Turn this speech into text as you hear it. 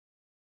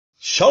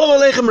Shalom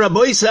Aleichem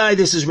Rabbi Sai,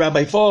 this is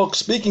Rabbi Falk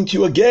speaking to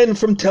you again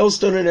from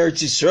Telstone in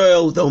Eretz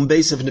Yisrael, the home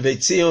base of Nevei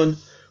Tzion,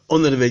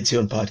 on the Nevei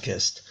Tzion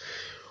podcast.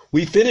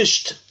 We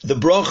finished the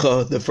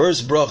bracha, the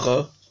first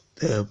bracha,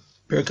 the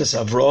Birkas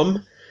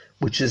Avram,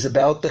 which is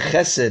about the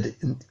chesed,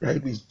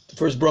 right? The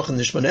first bracha in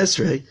the Shemona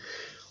Esrei,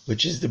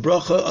 which is the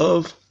bracha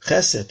of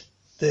chesed,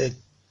 the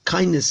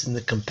kindness and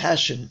the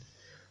compassion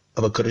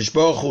of a Kadosh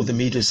Baruch Hu, the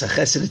midas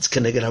chesed. It's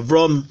Keneged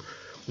Avram,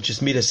 which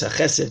is midas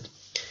chesed.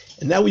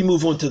 And now we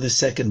move on to the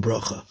second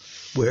bracha,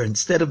 where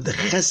instead of the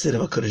chesed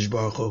of HaKadosh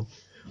Baruch Hu,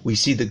 we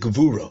see the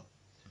gevura.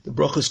 The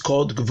bracha is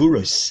called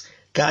gevuras,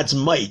 God's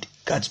might,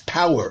 God's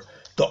power,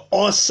 the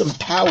awesome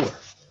power.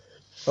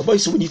 Rabbi,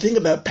 so when you think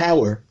about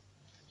power,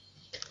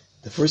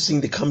 the first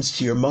thing that comes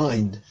to your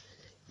mind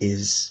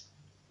is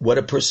what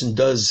a person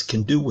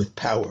can do with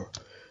power.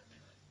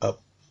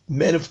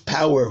 Men of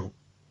power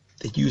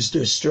that use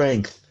their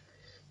strength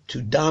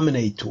to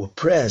dominate, to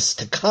oppress,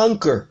 to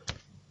conquer.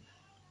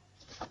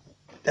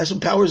 That's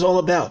what power is all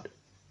about.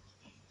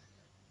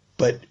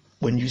 But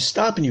when you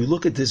stop and you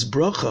look at this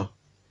bracha,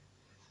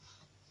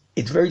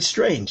 it's very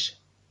strange.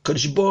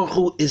 Kadosh Baruch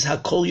Hu is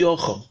Hakol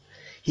Yochel.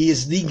 He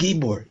is the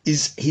Gibor.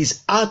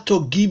 He's Ato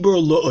Gibor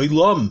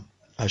Lo'olam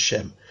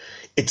Hashem.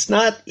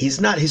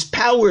 His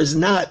power is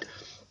not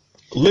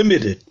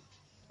limited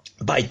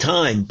by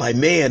time, by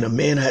man. A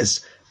man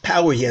has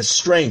power, he has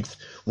strength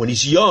when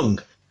he's young.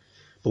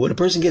 But when a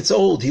person gets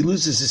old, he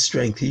loses his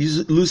strength, he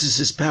loses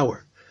his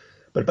power.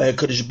 But by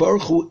HaKadosh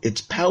Baruch Hu,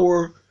 it's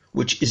power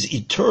which is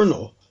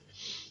eternal.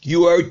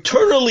 You are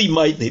eternally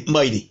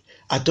mighty.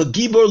 Ato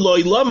Gibor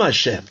Lo'olam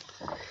Hashem.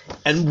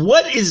 And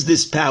what is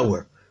this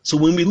power? So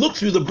when we look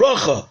through the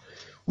bracha,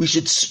 we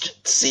should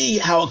see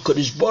how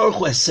HaKadosh Baruch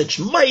Hu has such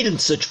might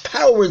and such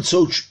power and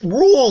such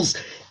rules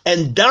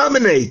and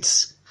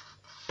dominates.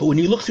 But when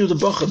you look through the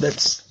bracha,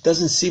 that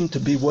doesn't seem to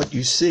be what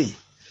you see.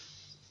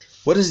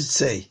 What does it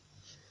say?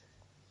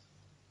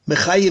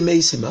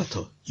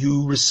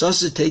 You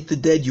resuscitate the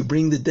dead, you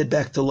bring the dead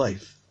back to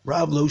life.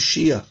 Rav lo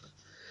shia,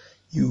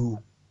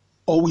 you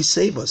always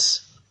save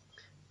us.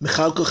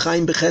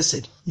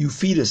 You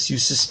feed us, you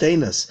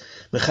sustain us.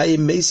 Those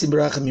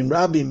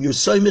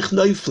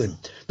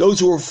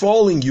who are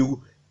falling,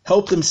 you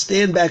help them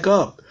stand back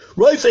up.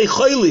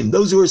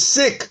 Those who are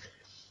sick,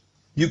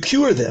 you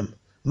cure them.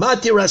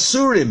 Matir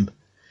asurim,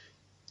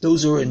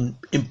 those who are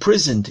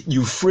imprisoned,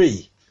 you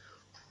free.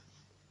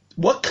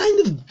 What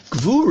kind of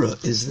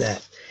gvura is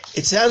that?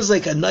 It sounds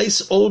like a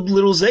nice old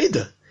little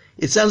Zayda.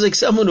 It sounds like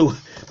a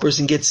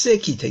person gets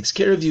sick, he takes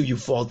care of you, you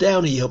fall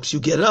down, he helps you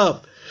get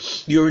up.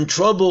 You're in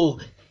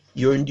trouble,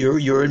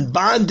 you're in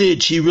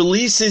bondage, he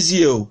releases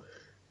you.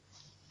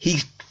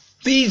 He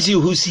feeds you,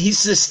 he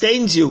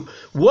sustains you.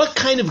 What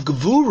kind of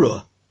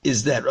gvura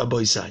is that,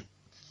 Rabbi Sai?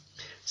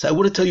 So I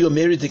want to tell you a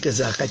Meri de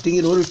Kazakh. I think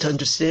in order to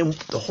understand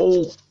the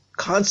whole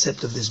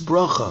concept of this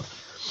bracha,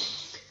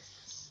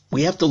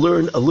 we have to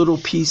learn a little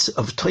piece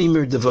of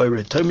Tomer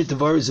Devara. Tomer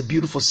Devara is a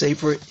beautiful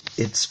sefer.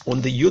 It's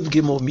on the Yud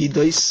Gimel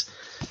Midos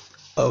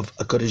of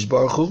HaKadosh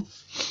Baruch Hu.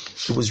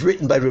 It was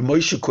written by Rav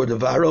Moshe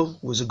Cordovaro,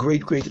 who was a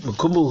great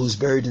Mekumbel who's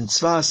buried in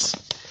Tzfas.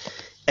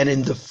 And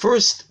in the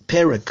first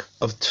parak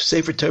of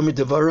Sefer Tomer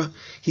Devara,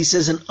 he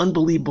says an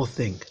unbelievable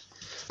thing.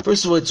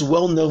 First of all, it's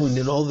well known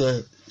in all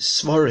the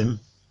Svarim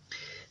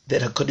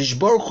that HaKadosh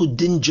Baruch Hu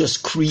didn't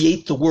just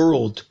create the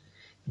world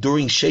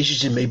during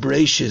Sheshes and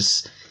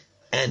Mebreshis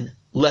and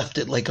left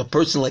it like a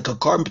person, like a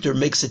carpenter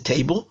makes a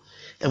table,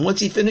 and once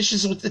he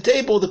finishes with the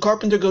table, the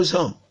carpenter goes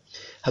home.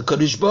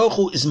 HaKadosh Baruch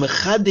Hu is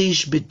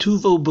mechadesh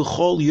betuvo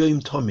b'chol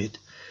yom tamid.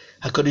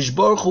 HaKadosh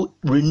Baruch Hu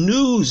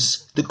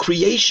renews the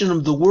creation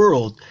of the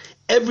world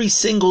every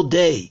single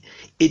day.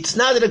 It's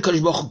not that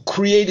HaKadosh Baruch Hu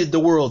created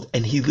the world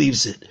and he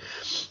leaves it.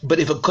 But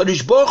if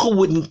HaKadosh Baruch Hu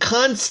wouldn't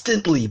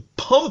constantly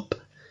pump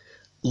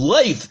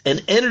life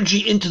and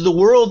energy into the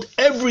world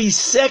every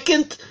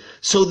second,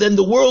 so then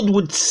the world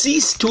would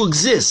cease to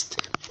exist.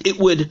 It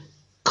would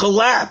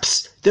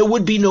collapse. There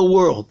would be no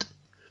world.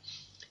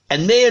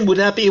 And man would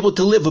not be able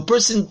to live.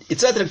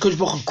 It's not that HaKadosh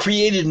Baruch Hu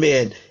created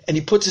man and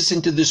he puts us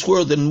into this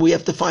world and we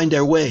have to find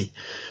our way.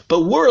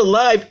 But we're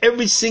alive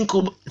every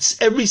single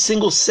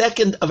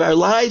second of our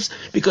lives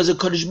because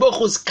HaKadosh Baruch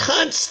Hu is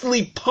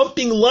constantly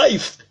pumping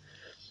life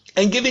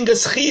and giving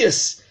us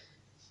chiyas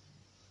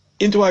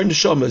into our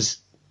neshamas.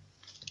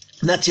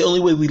 And that's the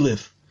only way we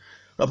live.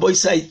 Rabbi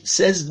Sai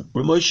says,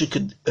 Rav Moshe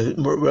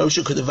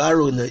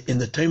Cordovaro in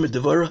the Tomer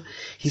Devara,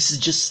 he says,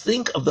 just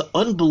think of the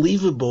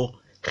unbelievable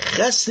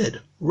chesed,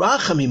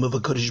 rachamim of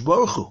HaKadosh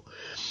Baruch Hu.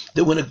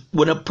 That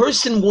when a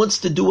person wants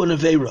to do an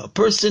aveira, a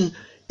person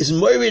is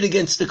married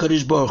against the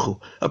Kadosh Baruch Hu,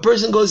 a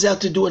person goes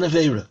out to do an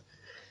aveira,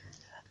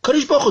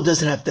 Kadosh Baruch Hu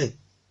doesn't have to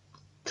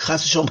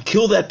chas v'shalom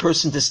kill that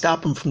person to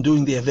stop him from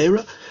doing the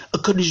aveira. A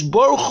Kadosh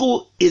Baruch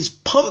Hu is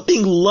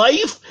pumping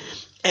life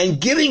and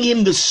giving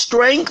him the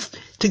strength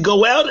to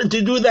go out and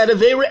to do that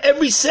Aveira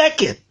every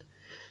second.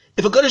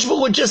 If a Kadosh Baruch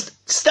Hu would just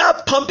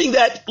stop pumping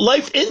that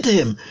life into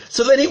him,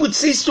 so then he would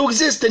cease to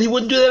exist and he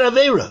wouldn't do that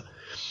Aveira.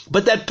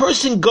 But that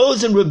person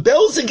goes and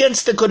rebels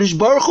against the Kodesh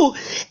Baruch Hu,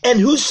 and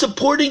who's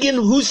supporting him,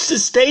 who's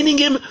sustaining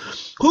him,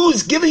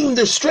 who's giving him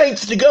the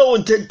strength to go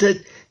and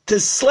to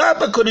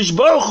slap a Kodesh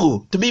Baruch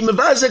Hu, to be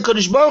Mevazeh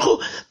Kodesh Baruch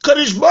Hu.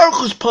 Kodesh Baruch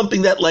Hu's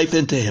pumping that life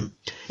into him.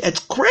 It's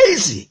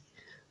crazy.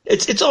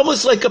 It's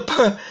almost like a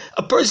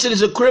person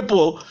is a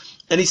cripple,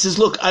 and he says,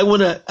 look,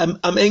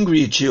 I'm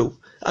angry at you.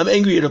 I'm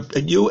angry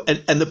at you,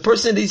 and the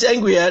person that he's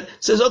angry at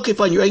says, okay,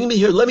 fine, you're angry at me,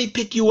 here, let me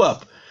pick you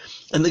up.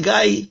 And the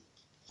guy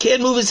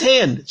can't move his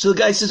hand. So the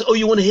guy says, oh,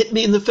 you want to hit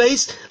me in the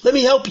face? Let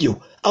me help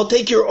you. I'll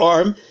take your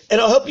arm,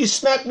 and I'll help you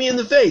smack me in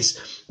the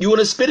face. You want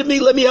to spit at me?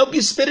 Let me help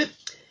you spit it.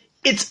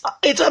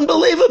 It's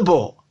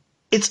unbelievable.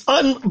 It's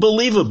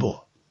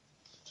unbelievable.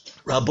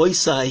 Rabbi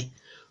Sai,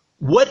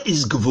 what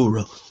is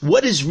Gevura?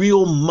 What is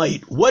real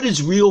might? What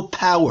is real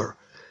power?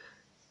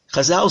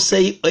 Chazal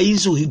say,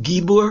 Eizu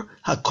Gibor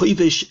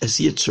HaKoivesh Es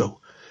Yitzro.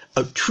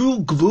 A true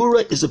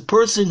Gevura is a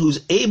person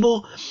who's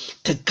able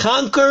to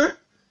conquer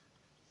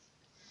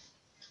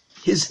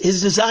his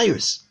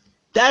desires.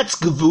 That's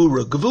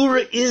Gevura.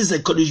 Gevura is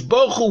that Kodesh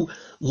Baruch Hu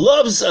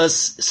loves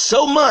us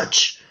so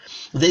much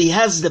that he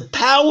has the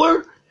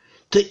power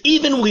to,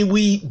 even when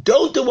we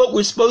don't do what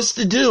we're supposed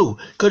to do,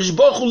 Kodesh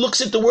Baruch Hu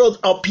looks at the world,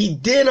 al pi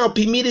din, al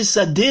pi midas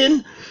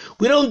hadin,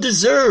 we don't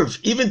deserve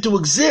even to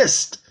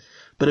exist.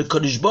 But a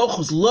Kodesh Baruch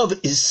Hu's love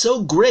is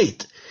so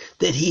great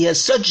that he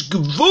has such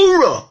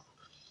Gevura,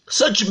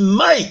 such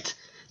might,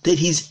 that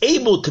he's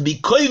able to be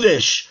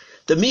koivesh,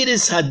 the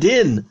midas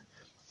hadin,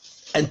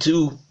 and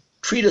to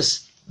treat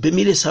us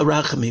b'midas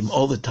harachamim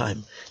all the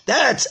time.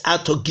 That's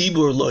ato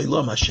gibur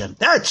lo'ilam Hashem.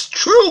 That's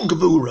true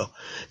Gevura.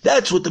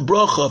 That's what the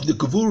bracha of the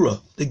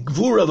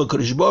Gevura of a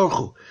Kodesh Baruch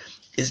Hu,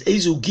 is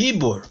Ezu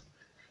Gibor.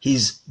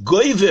 He's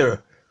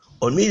goiver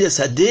on midas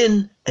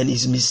hadin, and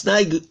he's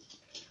misnag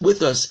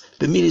with us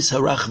b'midas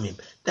harachamim.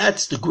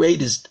 That's the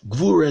greatest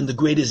Gevura and the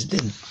greatest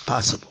din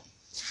possible.